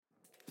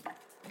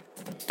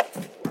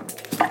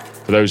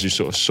For those who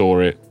sort of saw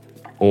it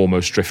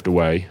almost drift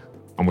away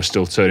and were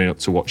still turning up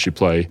to watch you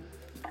play,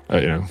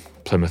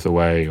 Plymouth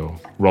away or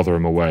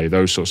Rotherham away,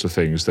 those sorts of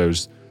things,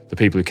 the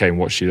people who came and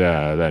watched you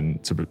there, then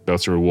to be able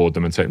to reward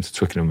them and take them to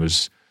Twickenham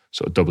was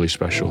sort of doubly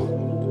special.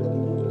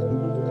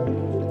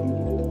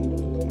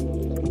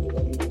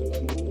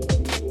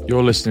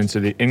 You're listening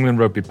to the England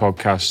Rugby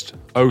Podcast,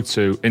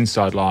 O2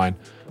 Inside Line.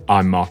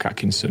 I'm Mark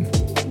Atkinson.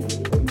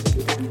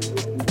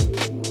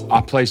 I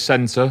play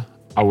centre.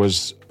 I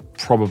was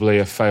probably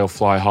a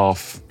fail-fly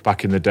half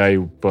back in the day,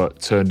 but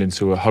turned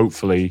into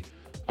hopefully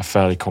a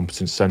fairly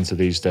competent centre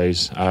these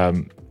days.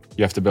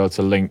 You have to be able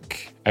to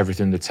link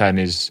everything the 10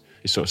 is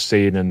sort of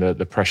seeing and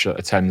the pressure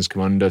that the 10s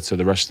come under to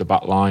the rest of the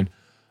back line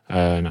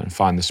and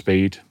find the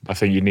speed. I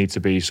think you need to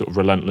be sort of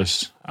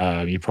relentless.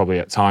 You probably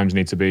at times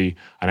need to be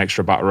an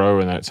extra back row,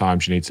 and then at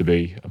times you need to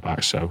be a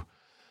back. So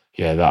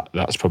yeah,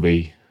 that's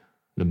probably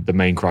the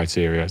main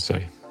criteria, I'd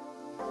say.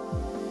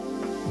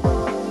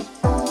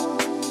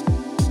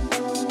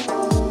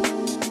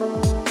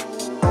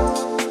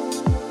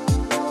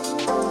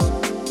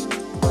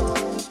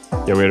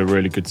 Yeah, we had a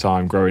really good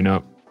time growing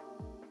up.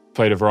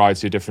 Played a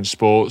variety of different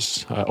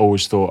sports. I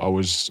always thought I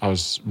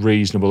was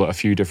reasonable at a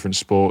few different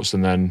sports,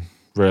 and then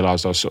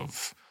realised I was sort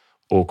of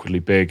awkwardly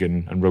big,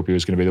 and rugby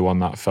was going to be the one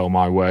that fell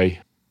my way.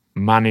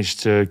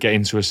 Managed to get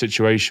into a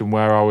situation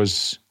where I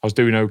was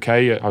doing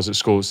okay. I was at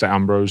school at St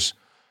Ambrose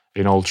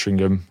in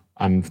Altrincham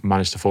and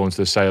managed to fall into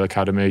the Sale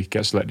Academy,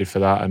 get selected for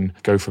that, and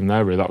go from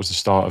there. Really, that was the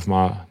start of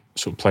my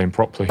sort of playing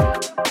properly.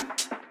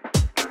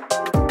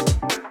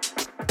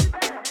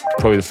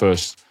 Probably the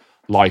first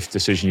life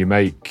decision you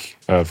make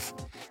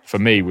for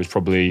me was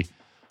probably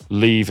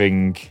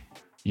leaving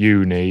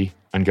uni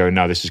and going,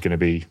 now this is going to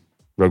be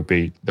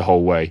rugby the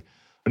whole way.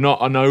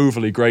 Not an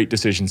overly great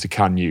decision to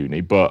can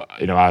uni, but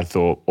I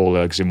thought all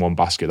eggs in one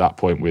basket at that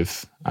point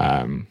with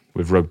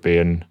rugby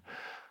and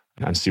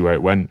see where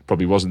it went.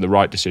 Probably wasn't the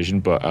right decision,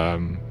 but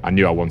I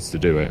knew I wanted to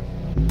do it.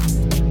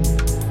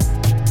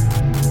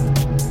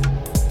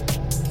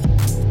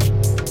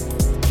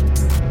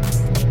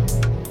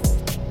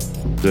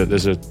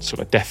 There's a sort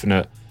of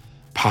definite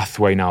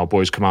pathway now.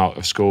 Boys come out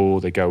of school,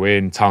 they go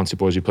in, talented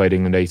boys who played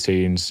England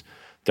 18s,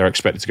 they're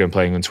expected to go and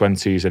play England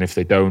 20s, and if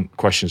they don't,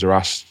 questions are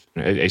asked.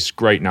 It's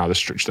great now, the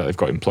structure that they've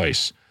got in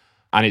place.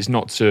 And it's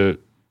not to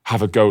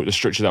have a go at the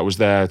structure that was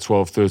there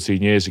 12,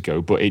 13 years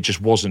ago, but it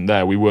just wasn't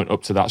there. We weren't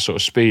up to that sort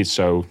of speed.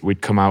 So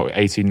we'd come out at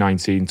 18,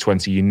 19,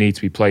 20, you need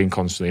to be playing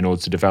constantly in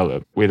order to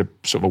develop. We had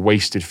a sort of a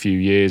wasted few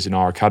years in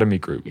our academy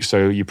group.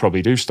 So you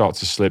probably do start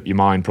to slip, your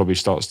mind probably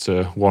starts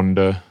to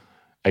wander.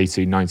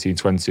 18, 19,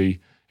 20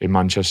 in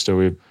Manchester,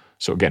 we're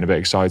sort of getting a bit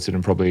excited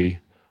and probably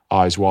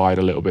eyes wide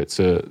a little bit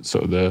to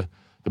sort of the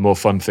more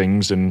fun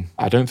things. And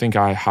I don't think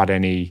I had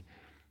any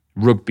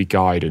rugby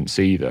guidance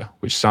either,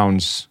 which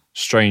sounds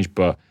strange,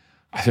 but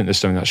I think there's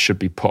something that should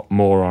be put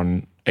more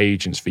on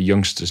agents for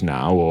youngsters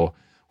now, or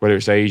whether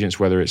it's agents,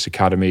 whether it's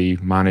academy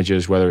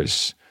managers, whether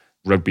it's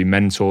rugby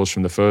mentors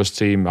from the first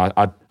team.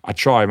 I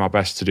try my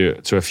best to do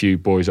it to a few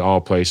boys at our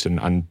place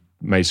and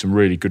made some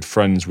really good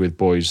friends with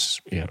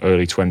boys,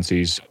 early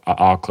 20s at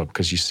our club,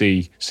 because you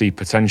see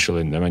potential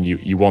in them and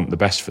you want the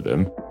best for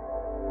them.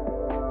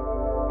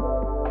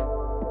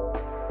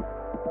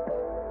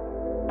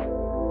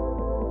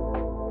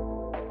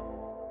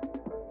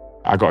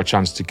 I got a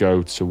chance to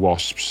go to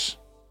Wasps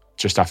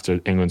just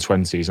after England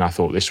 20s, and I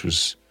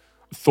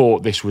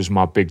thought this was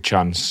my big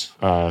chance.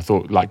 I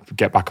thought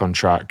get back on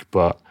track,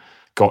 but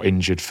got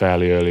injured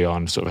fairly early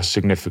on, sort of a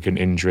significant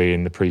injury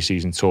in the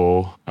pre-season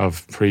tour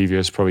of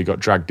previous, probably got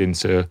dragged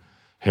into,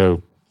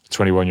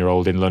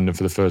 21-year-old in London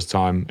for the first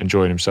time,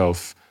 enjoying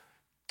himself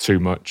too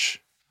much.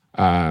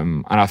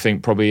 And I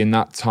think probably in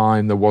that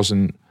time there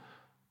wasn't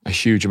a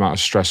huge amount of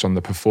stress on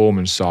the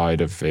performance side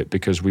of it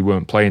because we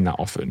weren't playing that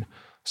often.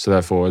 So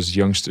therefore, as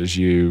youngsters,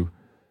 you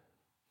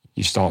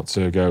start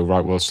to go,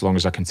 right, well, as long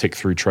as I can tick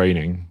through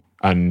training,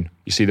 and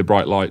you see the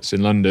bright lights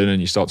in London and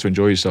you start to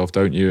enjoy yourself,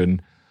 don't you?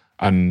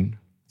 And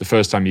the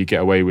first time you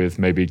get away with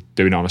maybe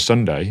doing it on a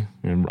Sunday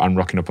and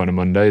rocking up on a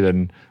Monday,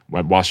 then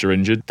whilst you're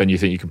injured, then you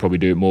think you can probably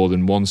do it more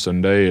than one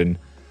Sunday, and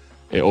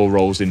it all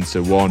rolls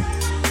into one.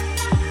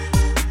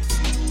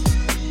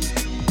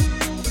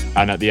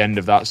 And at the end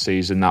of that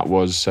season, that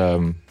was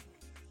a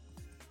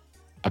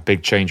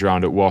big change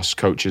around at Wasps.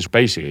 Coaches,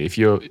 basically, if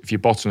you're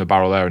bottom of the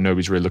barrel there and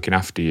nobody's really looking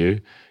after you,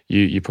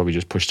 you probably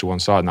just push to one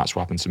side, and that's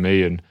what happened to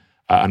me, and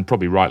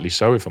probably rightly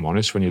so, if I'm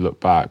honest, when you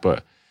look back.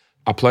 But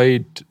I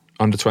played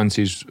under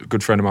 20s, a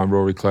good friend of mine,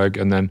 Rory Clegg,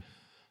 and then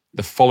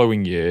the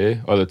following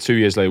year, or the 2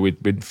 years later,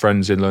 we'd been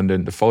friends in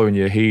London. The following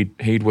year,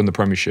 he'd won the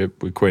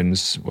Premiership with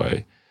Quins,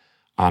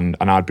 and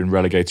I'd been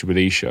relegated with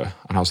Esher,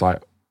 and I was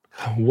like,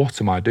 what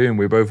am I doing?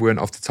 We both went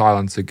off to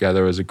Thailand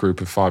together as a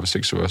group of 5 or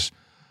 6 of us,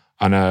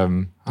 and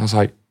I was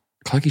like,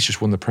 Cleggie's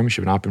just won the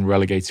Premiership, and I've been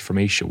relegated from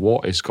Esher.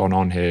 What has gone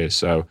on here?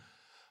 So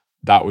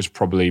that was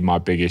probably my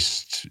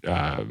biggest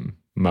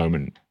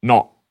moment.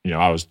 Not,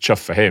 I was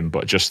chuffed for him,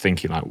 but just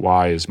thinking like,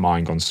 why has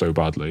mine gone so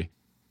badly?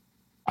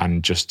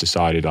 And just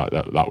decided like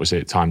that was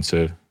it, time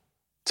to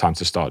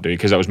start doing it,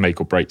 because that was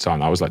make or break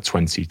time. I was like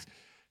 20,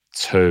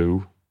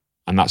 22,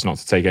 and that's not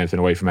to take anything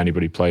away from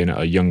anybody playing at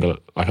a younger,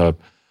 like a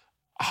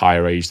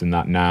higher age than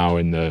that now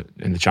in the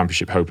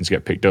Championship, hoping to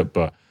get picked up.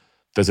 But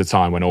there's a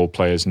time when all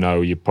players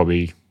know you're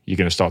going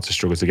to start to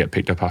struggle to get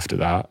picked up after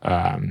that.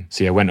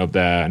 So yeah, went up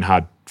there and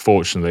had,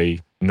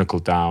 fortunately,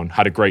 knuckled down.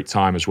 Had a great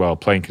time as well,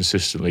 playing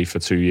consistently for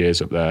 2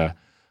 years up there.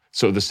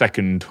 Sort of the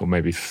second or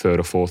maybe third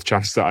or fourth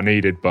chance that I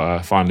needed, but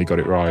I finally got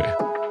it right.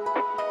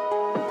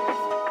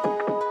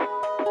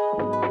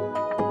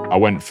 I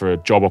went for a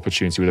job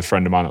opportunity with a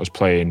friend of mine that was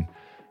playing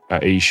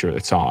at Esher at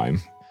the time.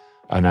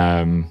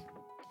 And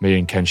me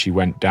and Kenshi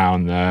went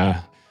down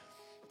there.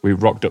 We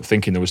rocked up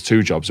thinking there was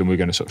 2 jobs and we were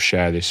going to sort of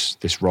share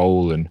this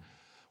role and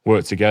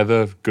work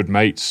together, good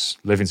mates,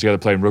 living together,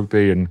 playing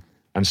rugby and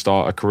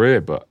start a career.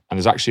 And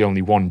there's actually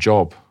only one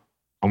job.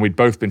 And we'd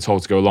both been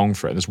told to go along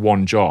for it. And there's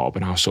one job.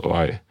 And I was sort of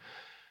like,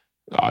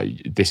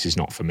 this is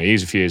not for me.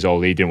 He's a few years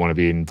old. He didn't want to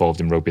be involved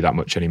in rugby that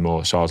much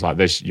anymore. So I was like,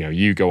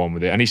 you go on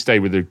with it. And he stayed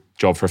with the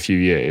job for a few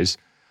years.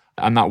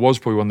 And that was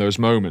probably one of those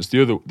moments.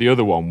 The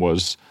other one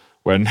was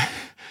when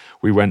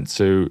I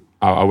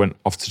went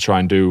off to try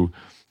and to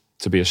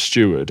be a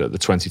steward at the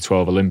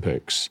 2012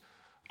 Olympics.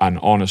 And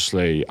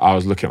honestly, I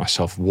was looking at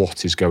myself,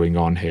 what is going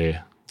on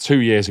here?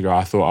 2 years ago,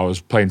 I thought I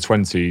was playing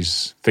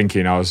 20s,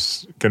 thinking I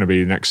was going to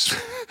be the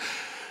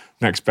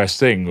next best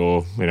thing,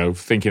 or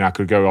thinking I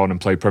could go on and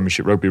play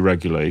Premiership rugby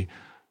regularly.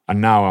 And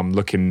now I'm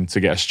looking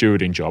to get a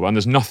stewarding job, and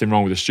there's nothing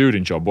wrong with a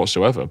stewarding job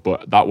whatsoever.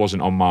 But that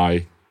wasn't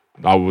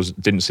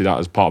didn't see that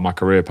as part of my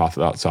career path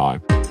at that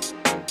time.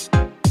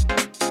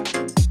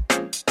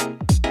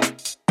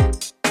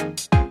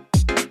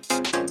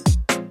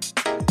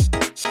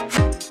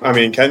 I'm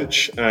Ian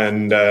Kench,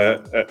 and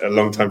a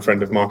long-time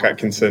friend of Mark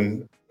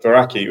Atkinson.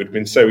 Varaki, it would have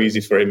been so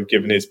easy for him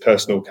given his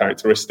personal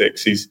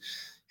characteristics. He's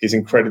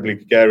incredibly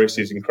gregarious,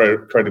 he's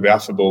incredibly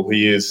affable.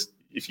 He is,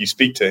 if you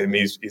speak to him,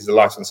 he's the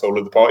life and soul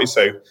of the party.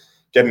 So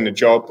getting a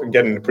job, and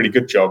getting a pretty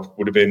good job,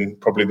 would have been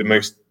probably the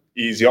most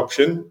easy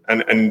option.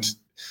 And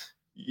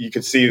you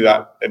could see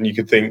that, and you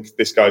could think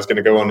this guy's going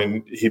to go on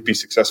and he'd be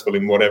successful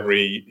in whatever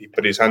he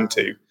put his hand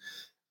to.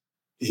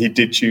 He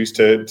did choose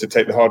to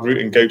take the hard route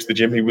and go to the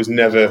gym. He was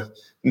never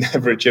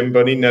a gym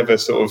bunny, never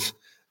sort of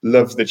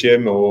loved the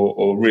gym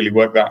or really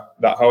worked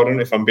that hard on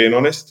it, if I'm being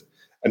honest,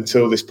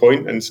 until this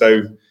point. And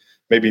so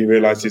maybe he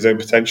realised his own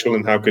potential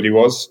and how good he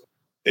was.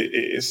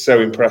 It is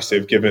so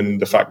impressive given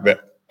the fact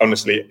that,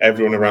 honestly,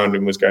 everyone around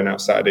him was going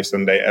out Saturday,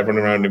 Sunday.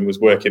 Everyone around him was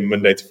working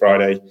Monday to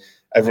Friday.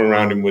 Everyone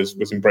around him was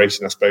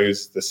embracing, I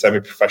suppose, the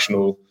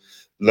semi-professional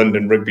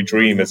London rugby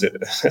dream as it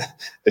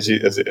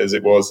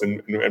was.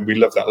 And we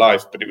loved that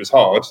life, but it was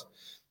hard.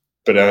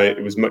 But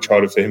it was much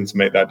harder for him to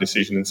make that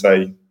decision and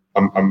say,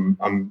 I'm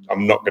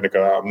not going to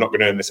go out. I'm not going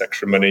to earn this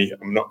extra money.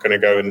 I'm not going to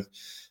go and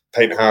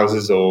paint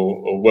houses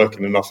or work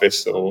in an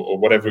office or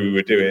whatever we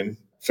were doing.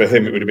 For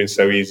him, it would have been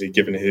so easy,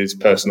 given his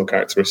personal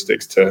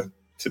characteristics, to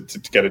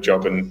get a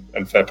job,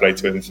 and fair play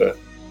to him for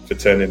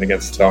turning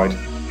against the tide.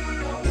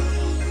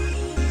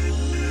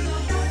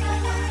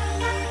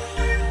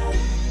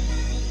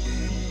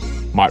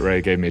 Mike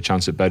Ray gave me a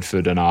chance at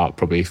Bedford, and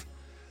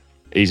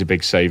he's a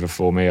big saver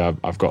for me.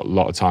 I've got a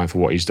lot of time for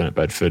what he's done at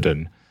Bedford,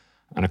 and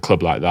a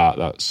club like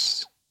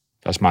that's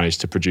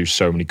managed to produce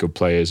so many good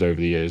players over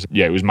the years.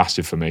 Yeah, it was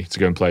massive for me to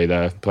go and play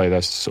there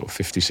sort of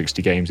 50,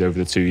 60 games over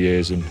the 2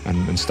 years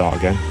and start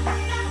again.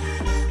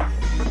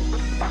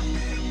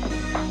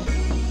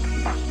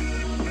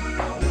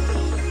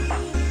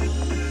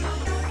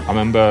 I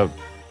remember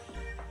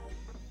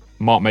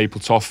Mark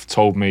Mapletoft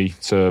told me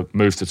to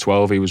move to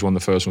 12. He was one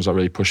of the first ones that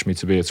really pushed me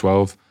to be a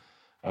 12.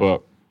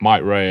 But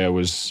Mike Ray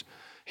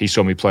he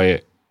saw me play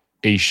at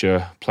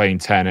Esher, playing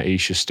 10 at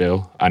Esher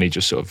still, and he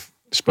just sort of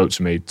spoke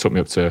to me, took me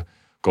up to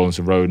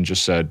Goldington Road and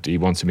just said he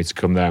wanted me to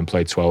come there and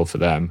play 12 for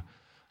them.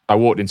 I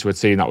walked into a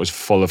team that was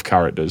full of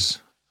characters.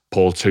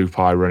 Paul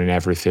Tupai running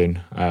everything,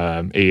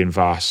 Ian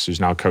Vass, who's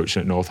now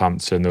coaching at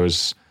Northampton. There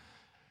was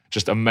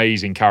just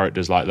amazing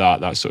characters like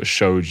that sort of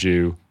showed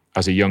you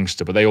as a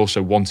youngster, but they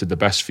also wanted the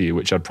best for you,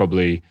 which I'd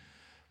probably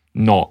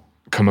not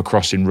come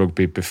across in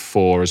rugby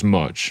before as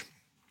much.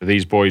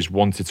 These boys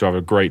wanted to have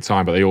a great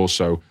time, but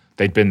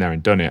they'd been there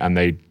and done it, and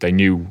they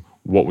knew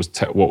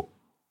what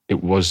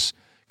it was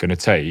going to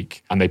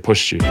take, and they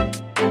pushed you.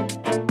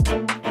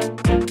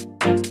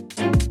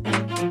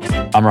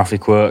 I'm Rafi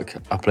Quirk.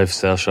 I play for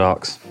Sale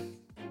Sharks.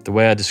 The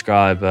way I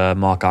describe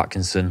Mark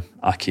Atkinson,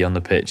 Aki, on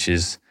the pitch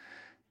is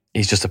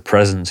he's just a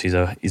presence. He's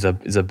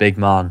a big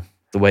man.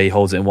 The way he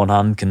holds it in one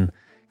hand, can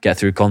get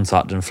through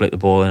contact and flick the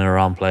ball in and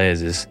around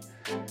players is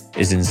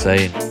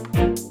insane.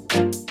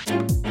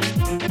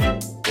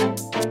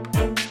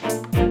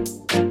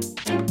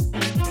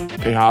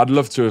 I'd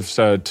love to have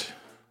said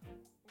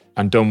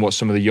and done what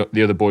some of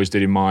the other boys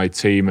did in my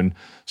team, and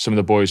some of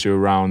the boys who were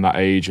around that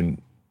age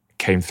and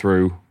came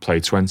through,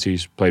 played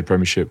 20s, played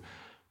Premiership,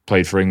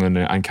 played for England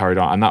and carried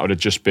on. And that would have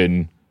just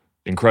been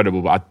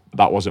incredible, but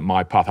that wasn't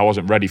my path. I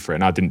wasn't ready for it,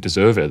 and I didn't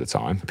deserve it at the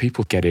time.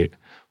 People get it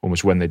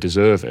almost when they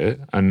deserve it.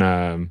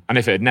 And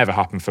if it had never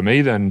happened for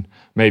me, then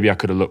maybe I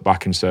could have looked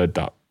back and said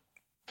that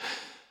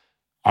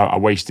I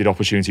wasted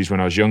opportunities when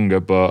I was younger,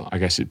 but I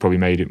guess it probably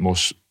made it more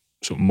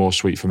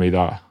sweet for me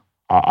that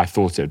I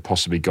thought it had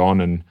possibly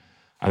gone, and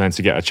then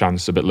to get a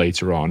chance a bit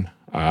later on,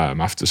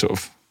 after sort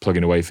of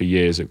plugging away for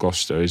years at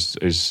Gloucester,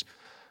 has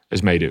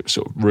made it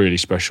sort of really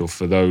special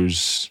for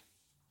those,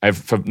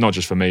 not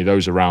just for me,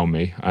 those around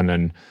me, and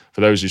then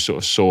for those who sort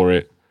of saw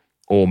it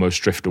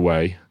almost drift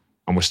away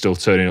and were still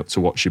turning up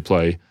to watch you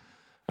play,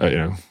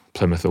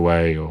 Plymouth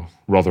away or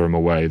Rotherham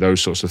away,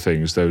 those sorts of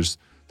things.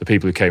 The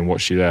people who came and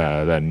watched you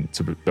there, then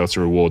to be able to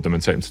reward them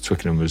and take them to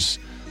Twickenham was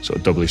sort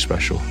of doubly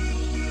special.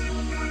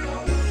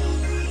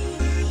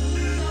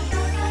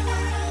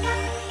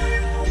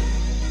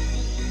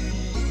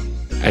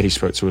 Eddie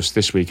spoke to us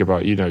this week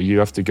about, you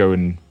have to go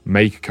and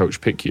make a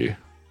coach pick you.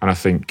 And I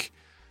think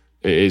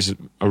it is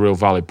a real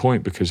valid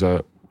point, because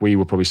we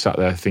were probably sat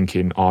there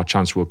thinking our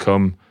chance will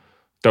come.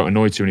 Don't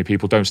annoy too many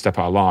people, don't step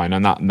out of line.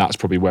 And that's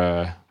probably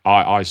where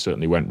I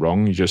certainly went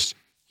wrong. You just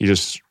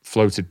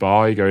floated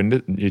by,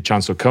 going, your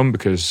chance will come,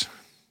 because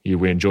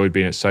we enjoyed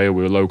being at Sale.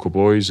 We were local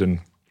boys. And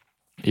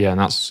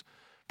that's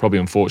probably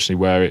unfortunately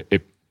where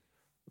it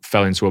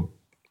fell into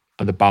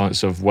the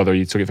balance of whether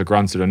you took it for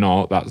granted or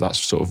not. That's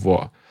sort of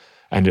what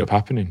ended up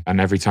happening.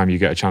 And every time you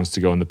get a chance to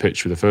go on the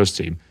pitch with the first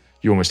team,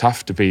 you almost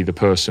have to be the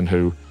person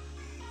who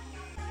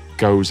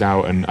goes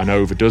out and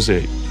overdoes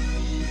it.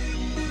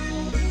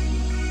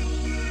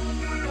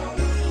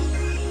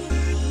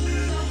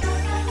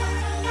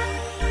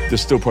 There's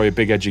still probably a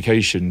big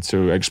education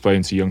to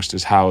explain to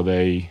youngsters how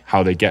they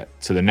get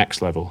to the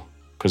next level,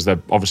 because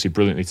they're obviously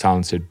brilliantly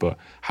talented, but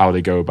how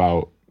they go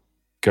about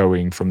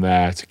going from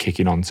there to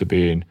kicking on to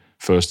being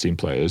first team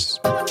players.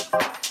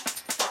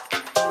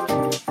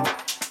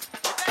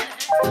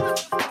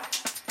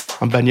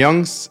 I'm Ben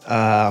Youngs,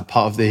 part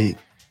of the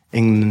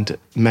England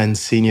men's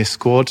senior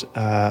squad,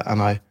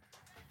 and I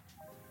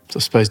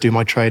suppose do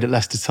my trade at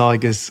Leicester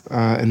Tigers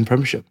in the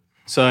Premiership.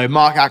 So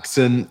Mark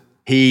Atkinson,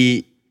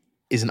 he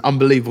is an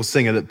unbelievable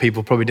singer that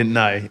people probably didn't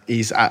know.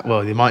 You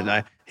might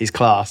know, he's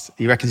class.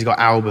 He reckons he's got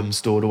albums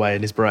stored away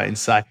in his brain.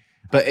 So,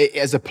 but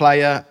as a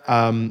player,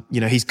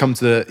 he's come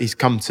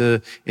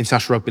to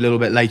international rugby a little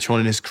bit later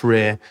on in his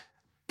career.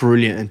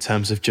 Brilliant in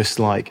terms of just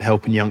like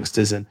helping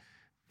youngsters and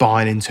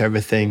buying into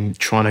everything,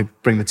 trying to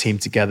bring the team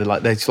together.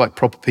 Like they're just like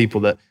proper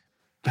people that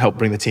help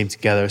bring the team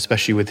together,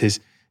 especially with his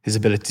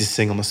ability to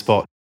sing on the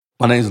spot.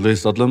 My name is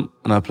Lewis Dodlam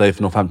and I play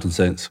for Northampton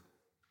Saints.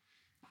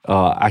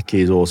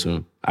 Aki is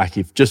awesome.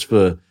 Aki, just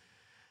for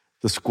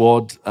the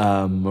squad,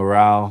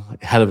 morale,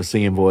 hell of a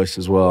singing voice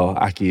as well.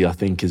 Aki, I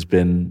think, has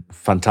been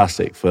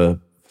fantastic for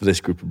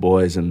this group of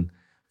boys, and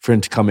for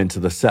him to come into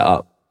the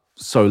setup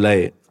so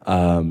late,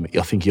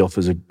 I think he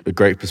offers a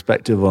great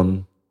perspective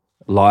on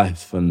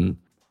life, and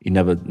he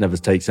never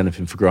takes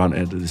anything for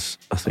granted. It's,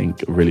 I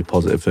think, a really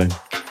positive thing.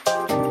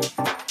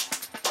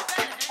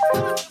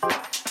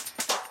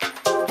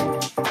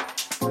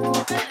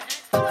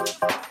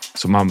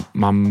 So my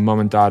mum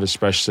and dad,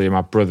 especially, and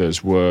my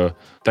brothers,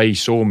 they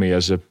saw me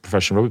as a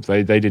professional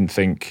rugby. They didn't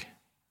think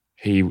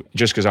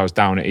just because I was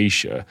down at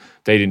Esher,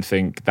 they didn't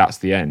think that's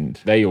the end.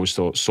 They always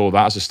saw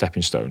that as a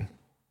stepping stone.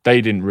 They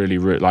didn't really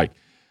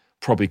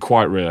probably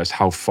quite realise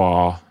how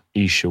far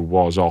Esher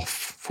was off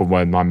from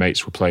when my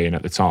mates were playing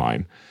at the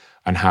time,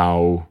 and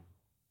how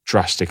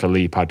drastic a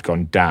leap had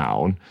gone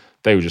down.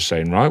 They were just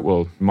saying, right,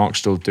 well, Mark's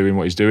still doing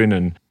what he's doing,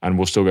 and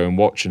we'll still go and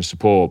watch and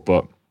support.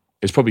 But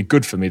it's probably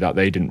good for me that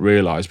they didn't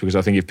realise, because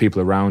I think if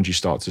people around you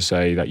start to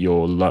say that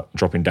you're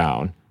dropping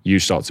down, you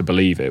start to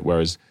believe it.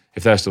 Whereas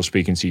if they're still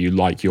speaking to you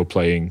like you're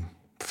playing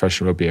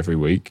professional rugby every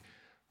week,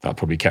 that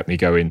probably kept me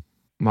going.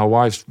 My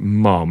wife's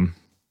mum,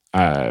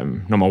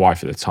 not my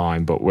wife at the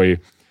time, but when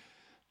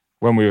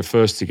we were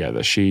first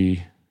together,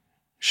 she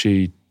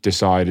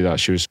decided that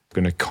she was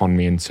going to con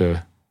me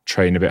into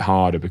training a bit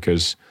harder,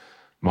 because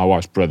my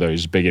wife's brother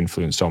is a big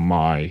influence on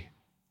my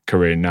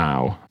career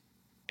now.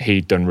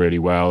 He'd done really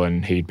well,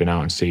 and he'd been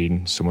out and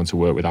seen someone to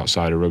work with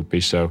outside of rugby.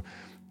 So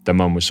the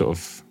mum was sort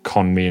of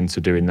con me into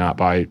doing that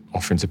by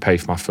offering to pay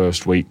for my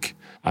first week.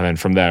 And then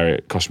from there,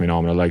 it cost me an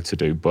arm and a leg to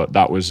do. But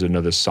that was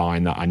another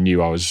sign that I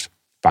knew I was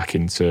back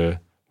into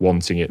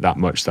wanting it that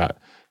much, that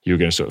you were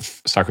going to sort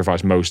of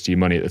sacrifice most of your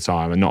money at the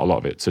time, and not a lot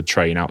of it, to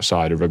train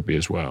outside of rugby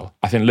as well.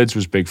 I think Lids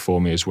was big for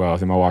me as well. I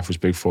think my wife was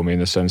big for me in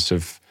the sense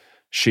of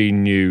she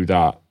knew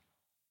that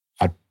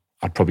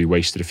I'd probably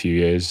wasted a few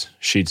years.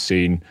 She'd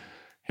seen,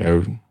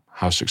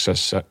 how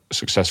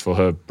successful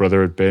her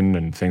brother had been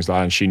and things like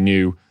that. And she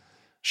knew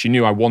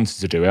I wanted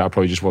to do it. I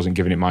probably just wasn't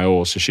giving it my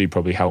all. So she'd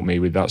probably help me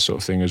with that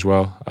sort of thing as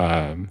well.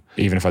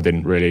 Even if I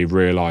didn't really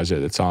realise it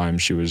at the time,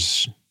 she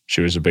was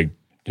a big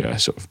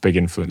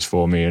influence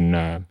for me.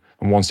 And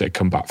once it had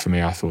come back for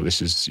me, I thought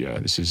this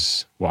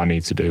is what I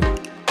need to do.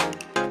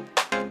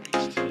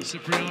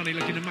 Cipriani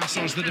looking to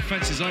massage the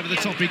defences. Over the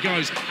top he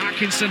goes.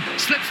 Atkinson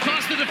slips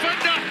past the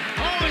defender.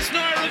 Oh, it's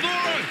Naira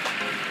Lavoro.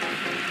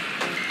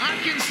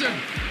 Atkinson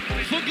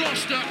for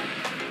Gloucester.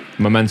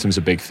 Momentum's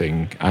a big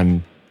thing,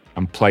 and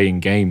I'm playing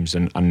games,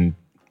 and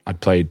I'd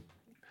played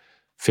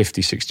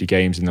 50, 60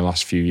 games in the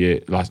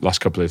last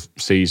couple of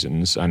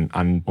seasons,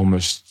 and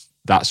almost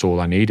that's all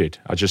I needed.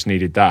 I just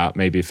needed that.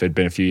 Maybe if it had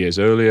been a few years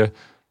earlier,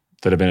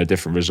 there'd have been a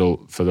different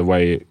result for the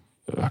way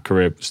a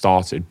career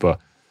started. But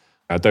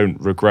I don't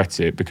regret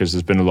it because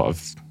there's been a lot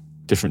of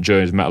different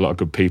journeys, met a lot of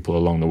good people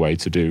along the way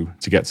to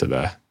get to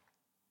there.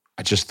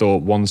 I just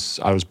thought once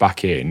I was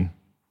back in,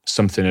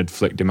 something had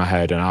flicked in my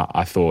head and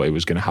I thought it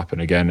was going to happen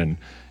again. And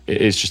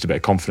it is just a bit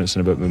of confidence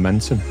and a bit of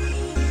momentum.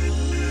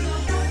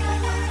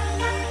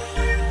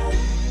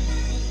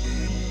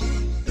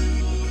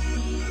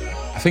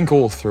 I think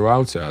all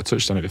throughout it, I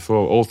touched on it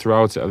before, all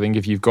throughout it, I think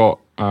if you've got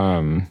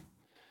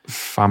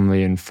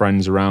family and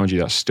friends around you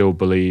that still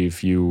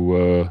believe you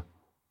were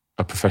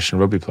a professional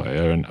rugby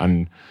player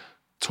and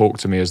talk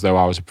to me as though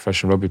I was a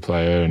professional rugby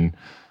player,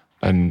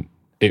 and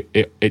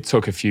it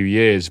took a few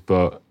years,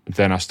 but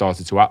then I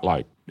started to act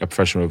like a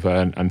professional rugby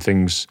player and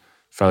things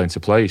fell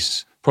into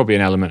place. Probably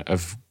an element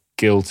of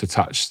guilt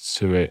attached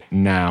to it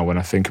now when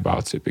I think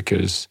about it,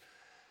 because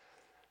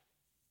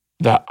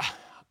that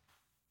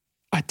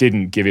I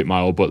didn't give it my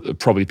all, but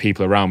probably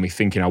people around me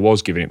thinking I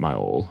was giving it my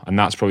all. And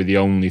that's probably the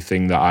only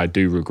thing that I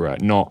do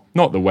regret. Not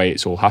the way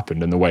it's all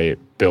happened and the way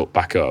it built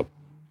back up.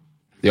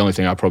 The only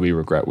thing I probably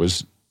regret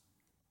was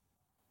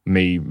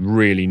me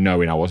really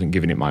knowing I wasn't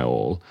giving it my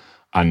all,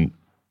 and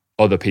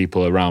other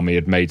people around me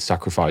had made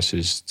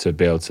sacrifices to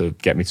be able to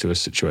get me to a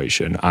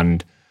situation.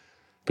 And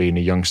being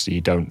a youngster,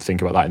 you don't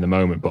think about that in the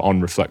moment. But on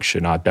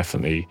reflection,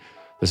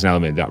 there's an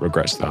element that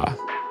regrets that.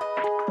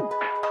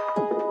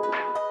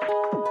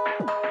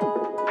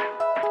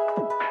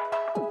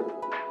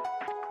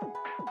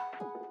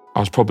 I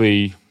was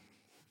probably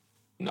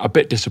a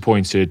bit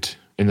disappointed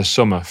in the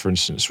summer, for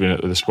instance, when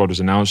the squad was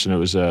announced, and it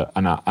was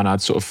and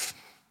I'd sort of,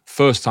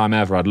 first time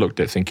ever, I'd looked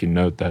at it thinking,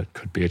 no, there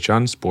could be a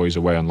chance. Boys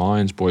away on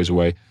Lions, boys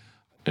away.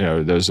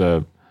 There's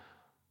a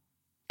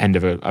end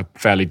of a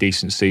fairly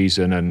decent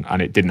season,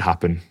 and it didn't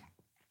happen.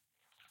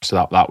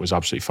 So that was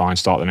absolutely fine.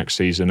 Start the next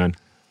season, and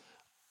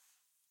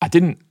I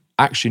didn't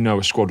actually know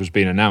a squad was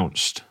being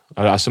announced.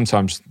 I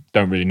sometimes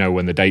don't really know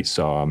when the dates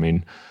are. I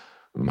mean,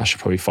 I should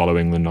probably follow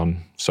England on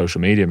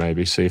social media,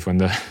 maybe see if when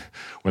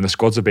the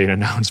squads are being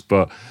announced.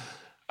 But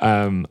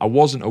I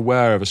wasn't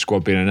aware of a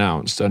squad being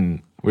announced,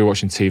 and we were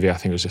watching TV. I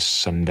think it was a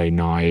Sunday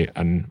night,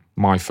 and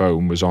my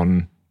phone was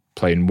on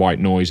playing White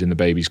Noise in the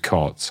baby's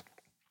cot,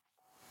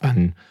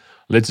 and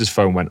Lid's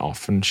phone went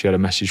off, and she had a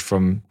message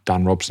from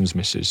Dan Robson's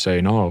missus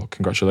saying, "Oh,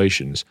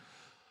 congratulations."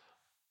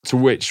 To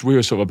which we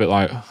were sort of a bit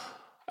like,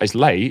 "It's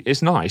late.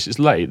 It's nice. It's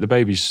late. The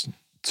baby's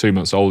 2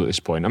 months old at this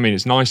point." I mean,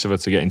 it's nice of her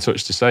to get in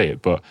touch to say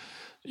it, but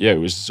yeah, it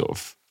was sort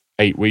of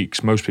 8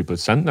 weeks. Most people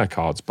had sent their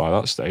cards by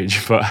that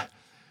stage. But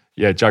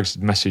yeah, Jags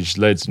had messaged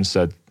Lids and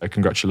said,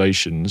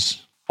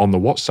 congratulations on the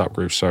WhatsApp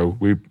group. So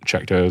we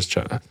checked hers,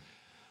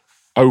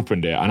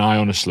 opened it, and I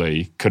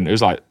honestly couldn't. It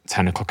was like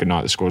 10 o'clock at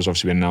night. The score was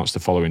obviously been announced the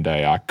following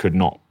day. I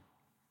didn't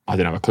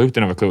have a clue.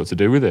 Didn't have a clue what to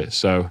do with it.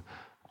 So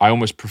I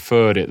almost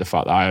preferred it, the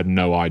fact that I had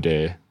no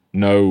idea,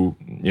 no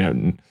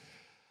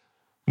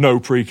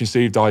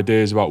preconceived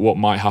ideas about what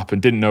might happen.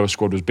 Didn't know a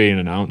squad was being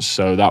announced,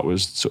 so that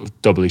was sort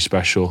of doubly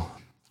special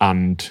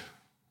and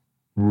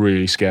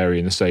really scary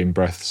in the same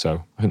breath.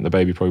 So I think the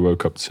baby probably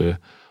woke up to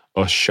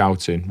us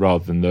shouting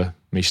rather than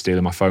me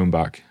stealing my phone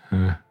back.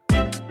 The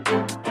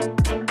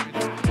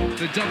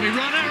dummy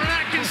runner, and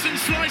Atkinson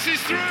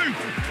slices through.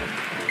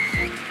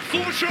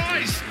 4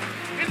 tries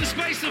in the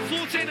space of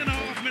 14 and a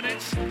half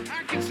minutes.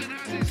 Atkinson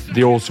has his...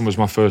 The autumn was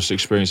my first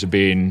experience of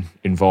being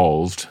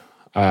involved.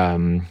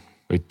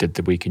 We did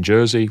the week in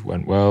Jersey,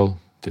 went well.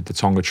 Did the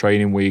Tonga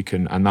training week,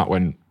 and that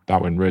went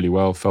really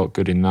well. Felt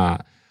good in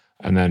that.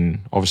 And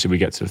then obviously we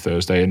get to the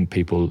Thursday and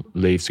people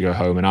leave to go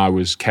home, and I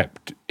was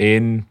kept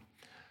in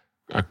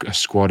a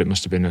squad. It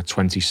must have been a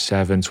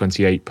 27,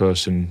 28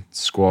 person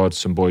squad.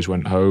 Some boys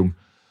went home,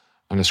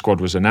 and the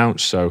squad was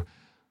announced. So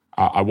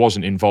I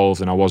wasn't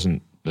involved, and I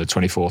wasn't the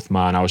 24th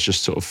man. I was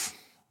just sort of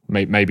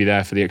maybe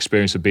there for the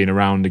experience of being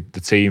around the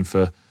team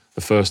for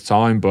the first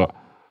time, but.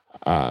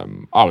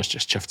 I was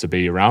just chuffed to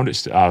be around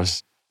it. I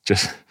was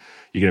just,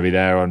 you're going to be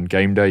there on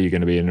game day, you're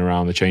going to be in and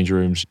around the change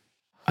rooms.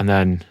 And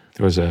then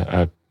there was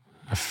a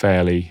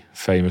fairly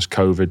famous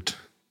COVID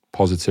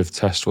positive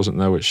test, wasn't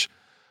there, which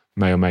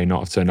may or may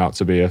not have turned out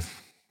to be a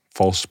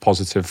false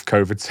positive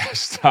COVID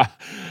test.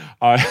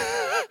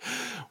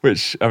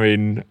 Which, I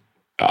mean,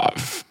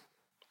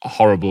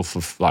 horrible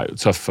tough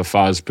for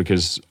Faz,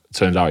 because it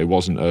turns out it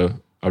wasn't a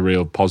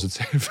real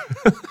positive.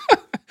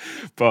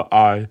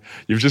 But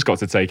you've just got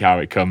to take how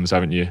it comes,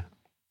 haven't you?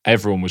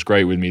 Everyone was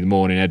great with me the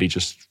morning. Eddie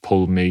just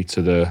pulled me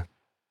to the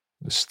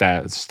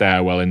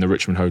stairwell in the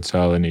Richmond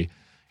Hotel, and he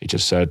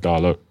just said, "Oh,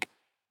 look,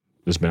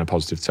 there's been a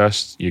positive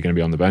test. You're going to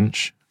be on the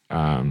bench.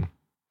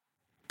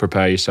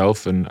 Prepare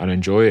yourself and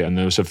enjoy it." And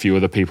there was a few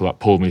other people that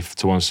pulled me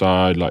to one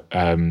side, like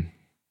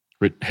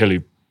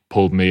Hilly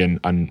pulled me,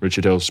 and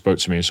Richard Hill spoke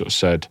to me and sort of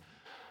said,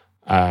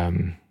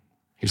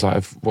 he's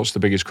like, "What's the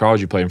biggest crowd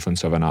you play in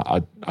front of?" And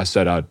I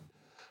said I'd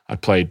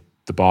played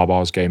the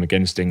Barbars game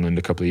against England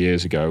a couple of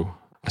years ago.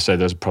 I said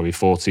there's probably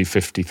 40,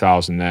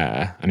 50,000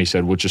 there. And he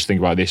said, well, just think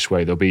about it this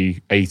way. There'll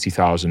be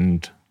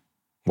 80,000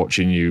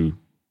 watching you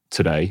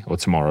today, or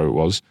tomorrow it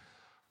was.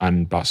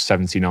 and about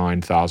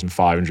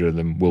 79,500 of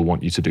them will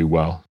want you to do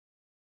well.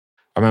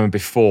 I remember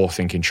before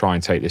thinking, try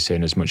and take this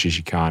in as much as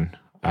you can.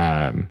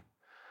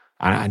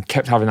 And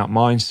kept having that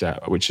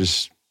mindset, which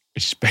is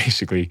it's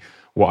basically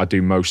what I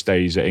do most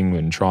days at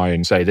England, try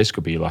and say, this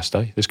could be your last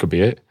day. This could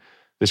be it.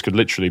 This could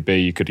literally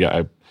be, you could get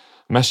a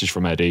message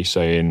from Eddie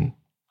saying,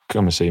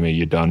 come and see me,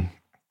 you're done.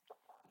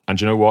 And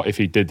do you know what? If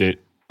he did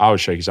it, I would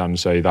shake his hand and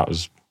say, that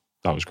was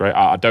great.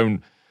 I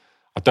don't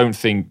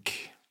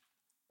think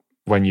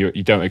when you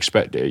don't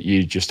expect it,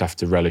 you just have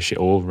to relish it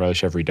all,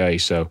 relish every day.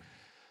 So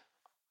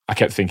I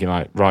kept thinking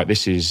like, right,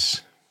 this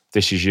is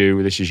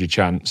you, this is your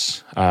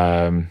chance.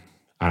 And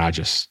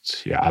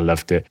I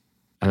loved it.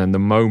 And then the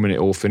moment it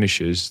all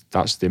finishes,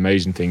 that's the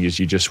amazing thing, is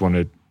you just want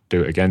to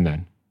do it again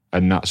then.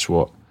 And that's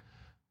what,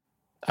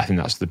 I think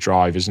that's the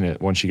drive, isn't it?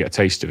 Once you get a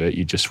taste of it,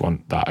 you just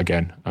want that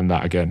again and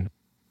that again.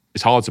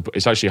 It's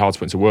actually hard to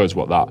put into words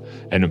what that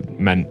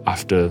meant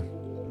after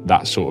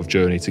that sort of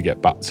journey to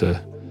get back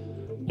to,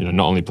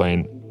 not only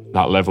playing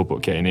that level,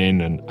 but getting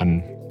in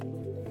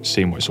and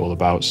seeing what it's all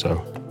about.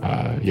 So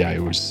it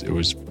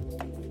was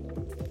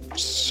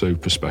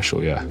super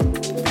special, yeah.